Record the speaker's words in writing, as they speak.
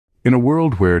In a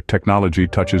world where technology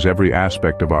touches every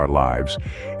aspect of our lives,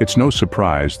 it's no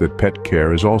surprise that pet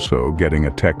care is also getting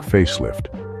a tech facelift.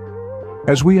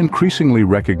 As we increasingly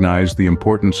recognize the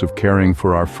importance of caring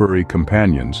for our furry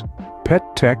companions, pet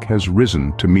tech has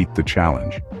risen to meet the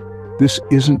challenge. This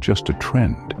isn't just a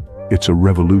trend, it's a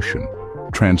revolution,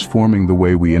 transforming the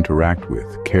way we interact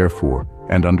with, care for,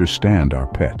 and understand our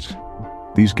pets.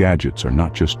 These gadgets are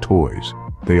not just toys.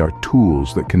 They are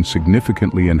tools that can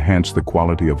significantly enhance the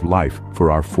quality of life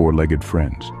for our four-legged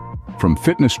friends. From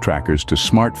fitness trackers to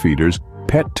smart feeders,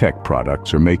 pet tech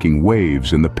products are making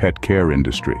waves in the pet care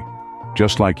industry.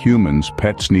 Just like humans,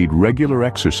 pets need regular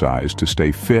exercise to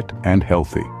stay fit and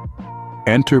healthy.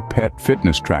 Enter pet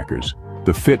fitness trackers,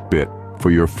 the Fitbit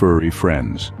for your furry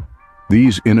friends.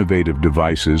 These innovative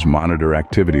devices monitor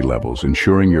activity levels,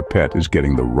 ensuring your pet is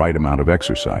getting the right amount of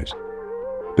exercise.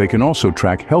 They can also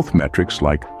track health metrics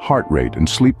like heart rate and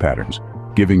sleep patterns,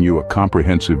 giving you a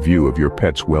comprehensive view of your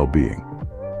pet's well-being.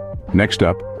 Next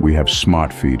up, we have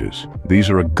smart feeders. These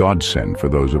are a godsend for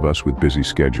those of us with busy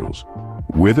schedules.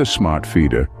 With a smart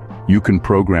feeder, you can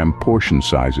program portion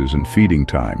sizes and feeding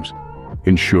times,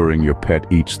 ensuring your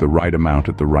pet eats the right amount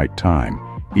at the right time,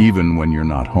 even when you're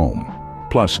not home.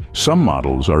 Plus, some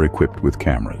models are equipped with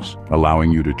cameras, allowing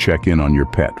you to check in on your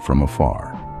pet from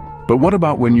afar. But what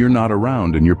about when you're not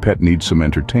around and your pet needs some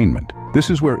entertainment? This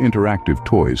is where interactive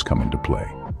toys come into play.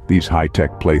 These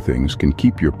high-tech playthings can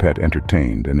keep your pet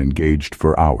entertained and engaged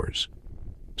for hours.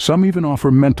 Some even offer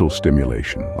mental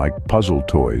stimulation, like puzzle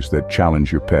toys that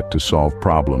challenge your pet to solve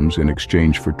problems in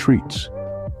exchange for treats.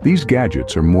 These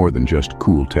gadgets are more than just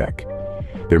cool tech.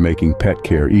 They're making pet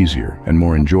care easier and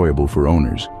more enjoyable for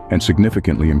owners, and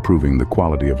significantly improving the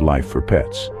quality of life for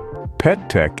pets. Pet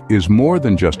tech is more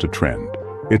than just a trend.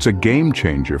 It's a game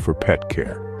changer for pet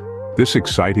care. This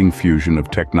exciting fusion of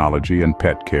technology and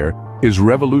pet care is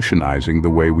revolutionizing the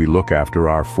way we look after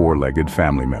our four-legged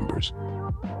family members.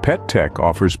 Pet tech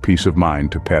offers peace of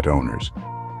mind to pet owners.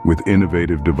 With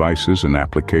innovative devices and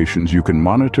applications, you can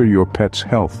monitor your pet's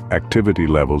health, activity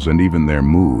levels, and even their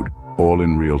mood, all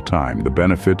in real time. The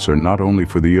benefits are not only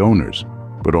for the owners,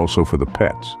 but also for the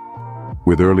pets.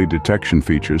 With early detection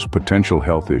features, potential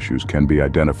health issues can be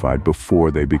identified before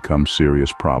they become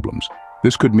serious problems.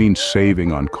 This could mean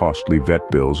saving on costly vet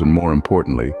bills and, more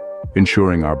importantly,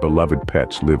 ensuring our beloved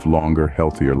pets live longer,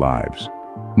 healthier lives.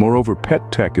 Moreover,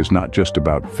 pet tech is not just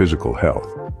about physical health.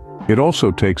 It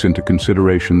also takes into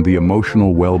consideration the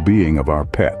emotional well-being of our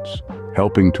pets,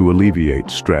 helping to alleviate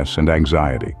stress and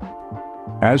anxiety.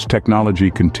 As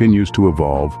technology continues to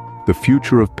evolve, the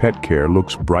future of pet care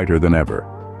looks brighter than ever.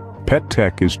 Pet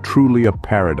tech is truly a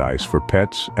paradise for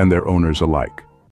pets and their owners alike.